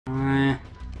Well,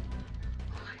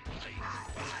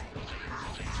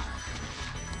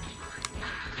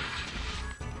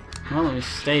 we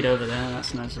stayed over there,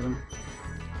 that's nice of them.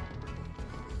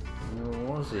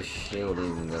 What's this shield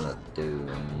even gonna do?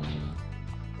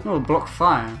 Oh, block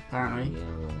fire, apparently.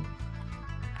 Yeah,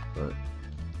 but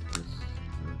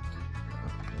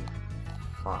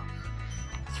fuck.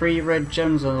 3 red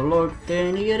gems on a log,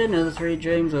 then you get another 3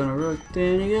 gems on a rock,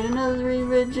 then you get another 3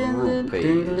 red gems.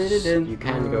 You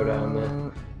can go down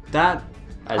there. That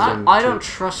I don't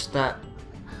trust that.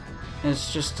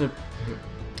 It's just a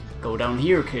go down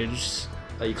here, kids.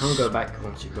 You can't go back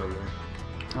once you've gone there.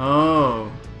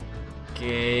 Oh,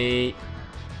 okay.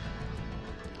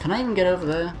 Can I even get over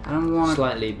there? I don't want to.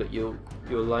 Slightly, but you'll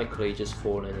likely just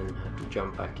fall in and have to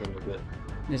jump back in a bit.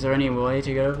 Is there any way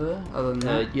to get over there other than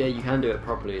that? Yeah, you can do it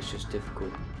properly. It's just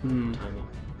difficult Hmm. timing.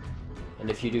 And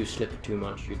if you do slip too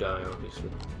much, you die, obviously.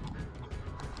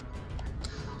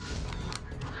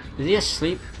 Is he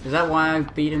asleep? Is that why I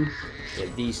beat him? Yeah,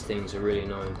 these things are really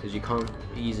annoying because you can't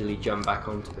easily jump back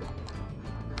onto them.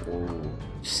 Ooh.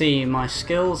 See, my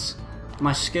skills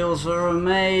are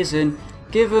amazing.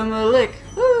 Give him a lick.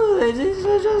 Ooh,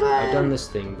 I've done this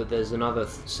thing, but there's another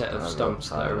set of stumps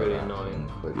that are really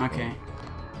annoying. Okay.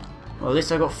 Well, at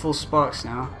least I got full sparks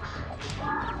now.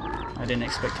 I didn't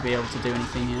expect to be able to do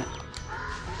anything yet.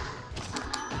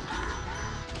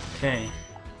 Okay.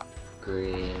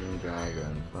 Green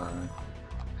dragonfly.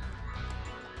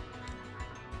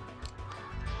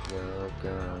 You're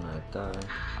gonna die.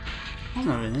 That's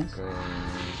not really nice. Green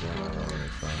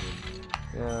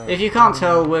dragonfly. If you can't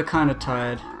tell, we're kind of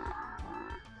tired.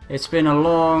 It's been a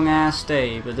long ass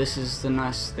day, but this is the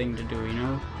nice thing to do, you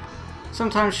know?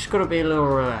 Sometimes you just gotta be a little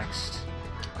relaxed.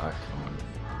 I can't.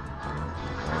 I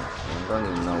don't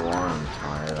even know why I'm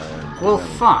tired. Well,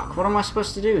 fuck, what am I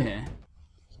supposed to do here?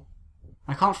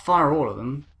 I can't fire all of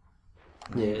them.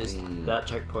 Yeah, it's that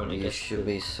checkpoint. I You guess should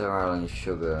be swallowing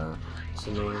sugar. it's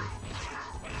annoying.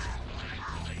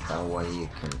 That way you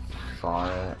can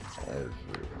fire everywhere.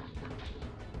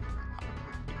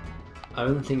 I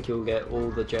don't think you'll get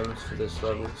all the gems for this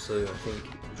level, so I think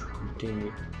you should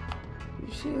continue.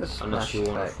 You see the splash Unless you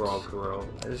want a effect? frog roll.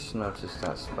 I just noticed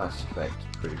that splash effect is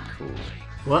pretty cool.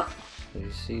 What? Did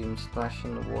you see him splash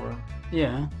in the water?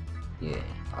 Yeah. Yeah,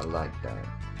 I like that.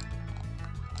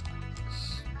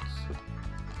 It's a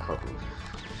puddle.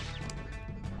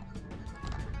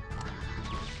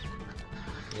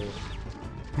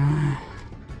 Yeah.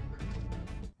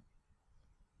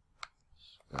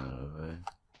 It's gonna be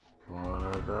one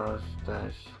of those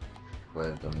days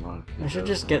where the monkey. I should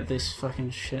just get this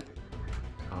fucking shit.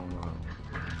 Come on.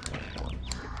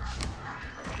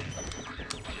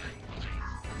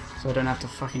 So I don't have to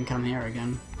fucking come here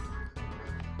again.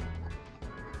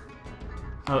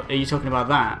 Oh, are you talking about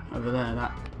that? Over there,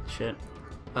 that shit.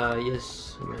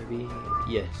 Yes, maybe.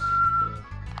 Yes. Yeah.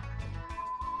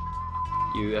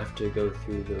 You have to go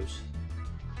through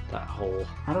that hole.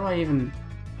 How do I even...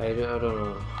 I don't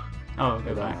know. Oh,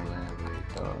 go back. There we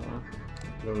go. I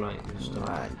don't like this stuff.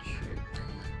 Magic.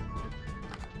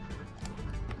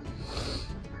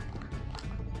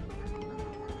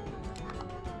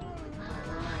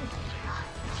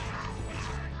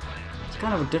 It's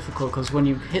kind of difficult because when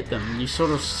you hit them, you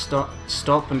sort of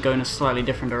stop and go in a slightly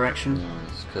different direction. Yeah,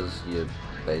 it's because you're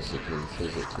basically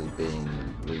physically being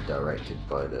redirected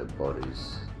by their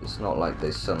bodies. It's not like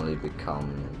they suddenly become,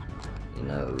 you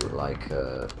know, like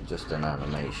just an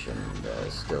animation. They're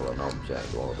still an object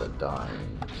while they're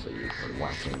dying, so you can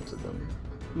whack into them.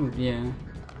 Yeah.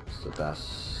 So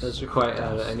that's quite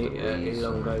that's any the reason.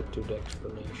 elongated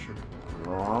explanation.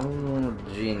 Wrong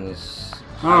genius.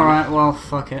 Alright, well,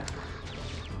 fuck it.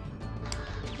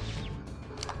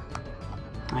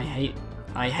 I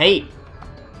hate.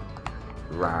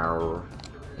 Rawr.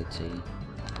 Itty.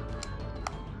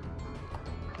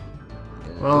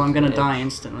 Well, I'm gonna die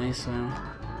instantly, so...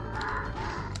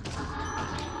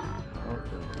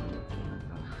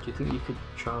 Do you think you could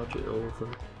charge it all of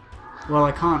them? Well,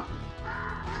 I can't.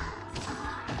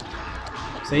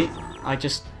 See? I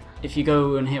just... If you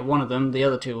go and hit one of them, the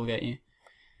other two will get you.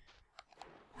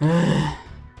 Could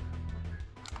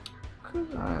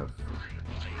I have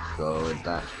go with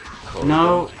that?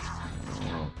 No!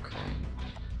 Okay.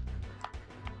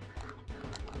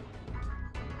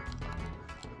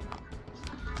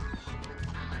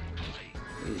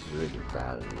 He's really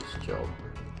bad at his job.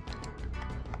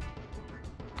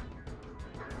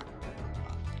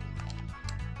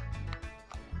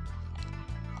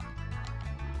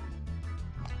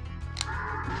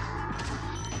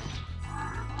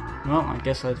 Well, I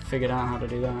guess I figured out how to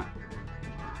do that.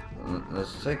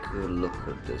 Let's take a look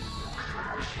at this.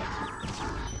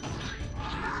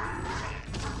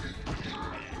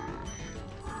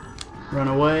 Run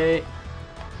away.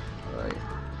 Right.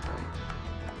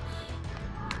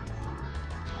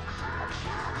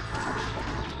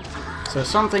 So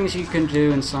some things you can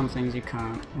do and some things you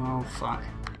can't. Well, fuck.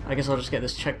 I guess I'll just get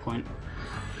this checkpoint.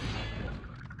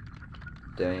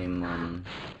 Damon.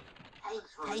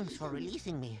 Thanks for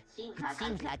releasing me. It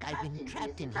seems like I've been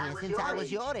trapped in here since I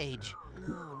was your age.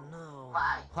 Oh no.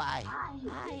 Why?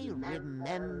 I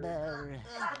remember.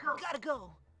 Gotta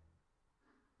go.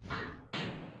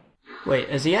 Wait,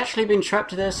 has he actually been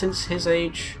trapped there since his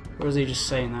age? Or is he just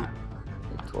saying that?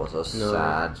 It was a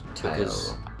sad because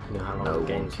tale you know how long no the one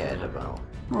game's cared been. about.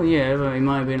 Well, yeah, but he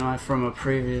might have been like from a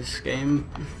previous game.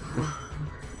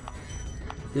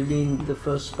 You mean the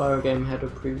first Spyro game had a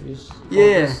previous?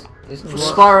 Yeah, Isn't for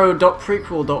what-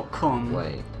 Spyro.prequel.com.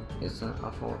 Wait, is that? I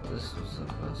thought this was the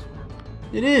first one.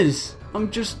 It is. I'm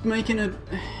just making a.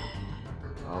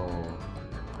 Oh,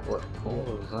 what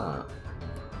was that?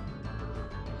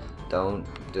 Don't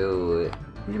do it.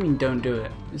 What do you mean? Don't do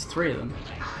it. There's 3 of them.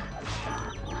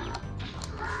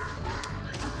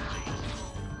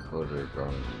 Could have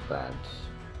gone bad.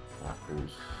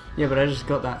 Apples. Yeah, but I just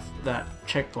got that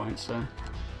checkpoint, so.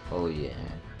 Oh yeah.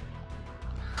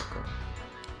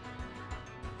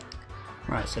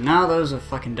 Right, so now those are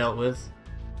fucking dealt with.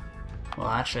 Well,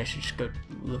 actually, I should just go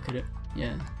look at it.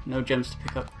 Yeah, no gems to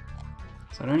pick up.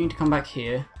 So I don't need to come back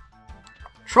here.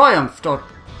 Triumph!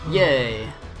 Yay!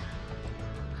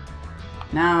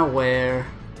 Now where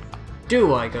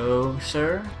do I go,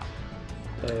 sir?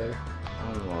 There.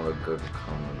 I'm not a good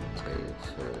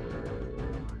commentator.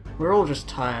 We're all just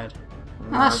tired.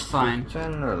 That's fine.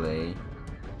 Generally,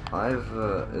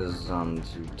 either is I'm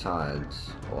too tired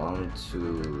or I'm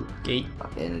too Geek.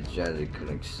 energetic and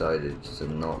excited to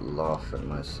not laugh at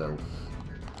myself.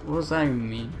 What does that even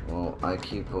mean? Well, I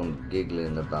keep on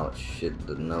giggling about shit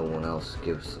that no one else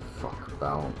gives a fuck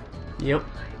about. Yep.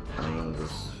 And I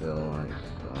just feel like,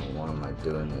 oh, why am I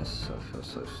doing this? I feel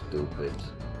so stupid.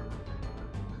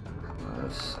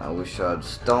 I wish I'd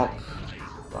stop,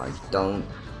 but I don't.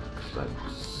 Cause I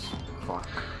just, fuck.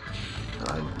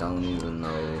 I don't even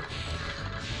know.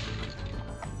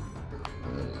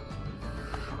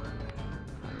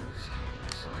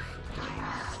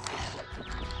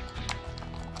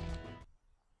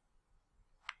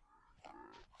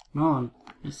 No,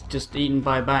 he's just eaten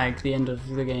by bag, the end of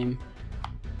the game.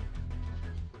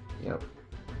 Yep.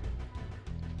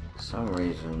 For some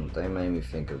reason, they made me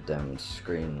think of them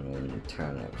screaming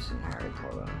turnips in Harry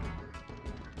Potter.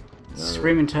 No,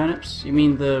 Screaming turnips? You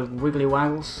mean the wiggly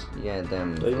waggles? yeah,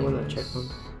 them Don't you want that things.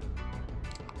 checkpoint?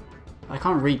 I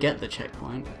can't re-get the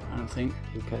checkpoint, I don't think.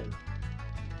 You can.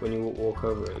 When you walk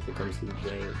over it, it becomes the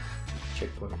main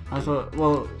checkpoint. I thought it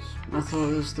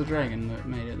was the dragon that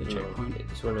made it the No, checkpoint.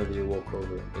 it's whenever you walk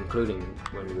over it, including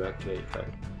when you activate that.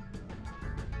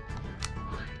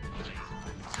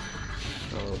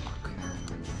 So,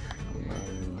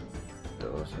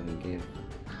 doesn't give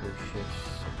two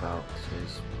shits about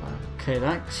his plan. Okay,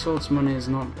 that swords money is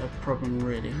not a problem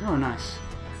really. Oh, nice.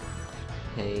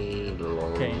 Hey, lol.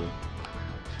 Okay.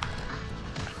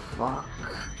 Fuck.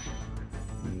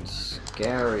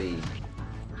 Scary.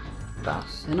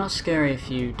 Bastard. They're not scary if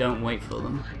you don't wait for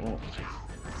them. Oh,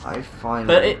 I find.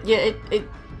 But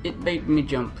it made me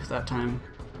jump that time.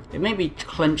 It made me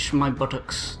clench my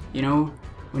buttocks, you know,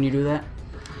 when you do that.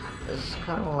 It's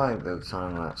kind of like the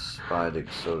time that spider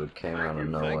sort of came out of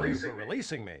nowhere. Thank you for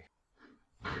releasing me.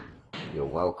 You're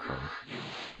welcome.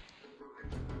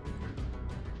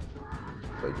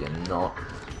 But you're not.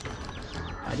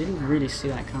 I didn't really see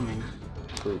that coming.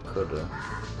 Who coulda?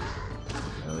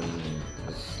 I mean,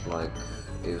 it's like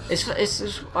if It's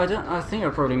just, I think I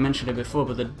probably mentioned it before,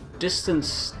 but the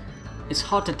distance, it's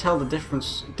hard to tell the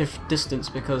distance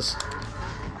because,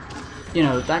 you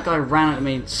know, that guy ran at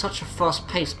me at such a fast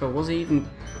pace, but was he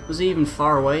even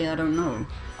far away? I don't know.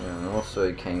 Yeah, and also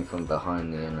it came from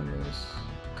behind the enemies.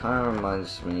 Kind of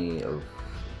reminds me of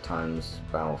times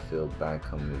Battlefield Bad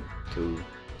Company 2.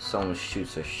 Someone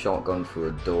shoots a shotgun through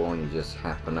a door and you just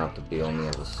happen out to be on the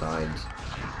other side.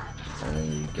 And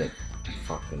then you get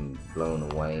fucking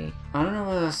blown away. I don't know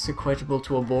whether that's equatable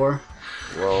to a boar.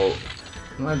 Well,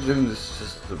 imagine it's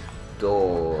just a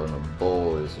door and a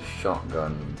ball is a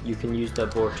shotgun. You can use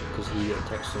that board because he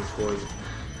attacks them for you.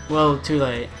 Well, too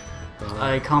late.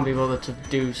 I can't be bothered to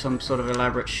do some sort of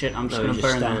elaborate shit. I'm just No, you gonna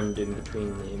just burn them. stand in between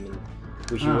him and...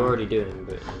 Which you were already doing,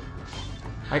 but...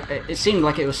 It seemed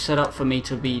like it was set up for me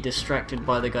to be distracted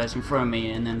by the guys in front of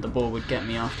me, and then the boar would get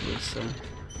me afterwards. So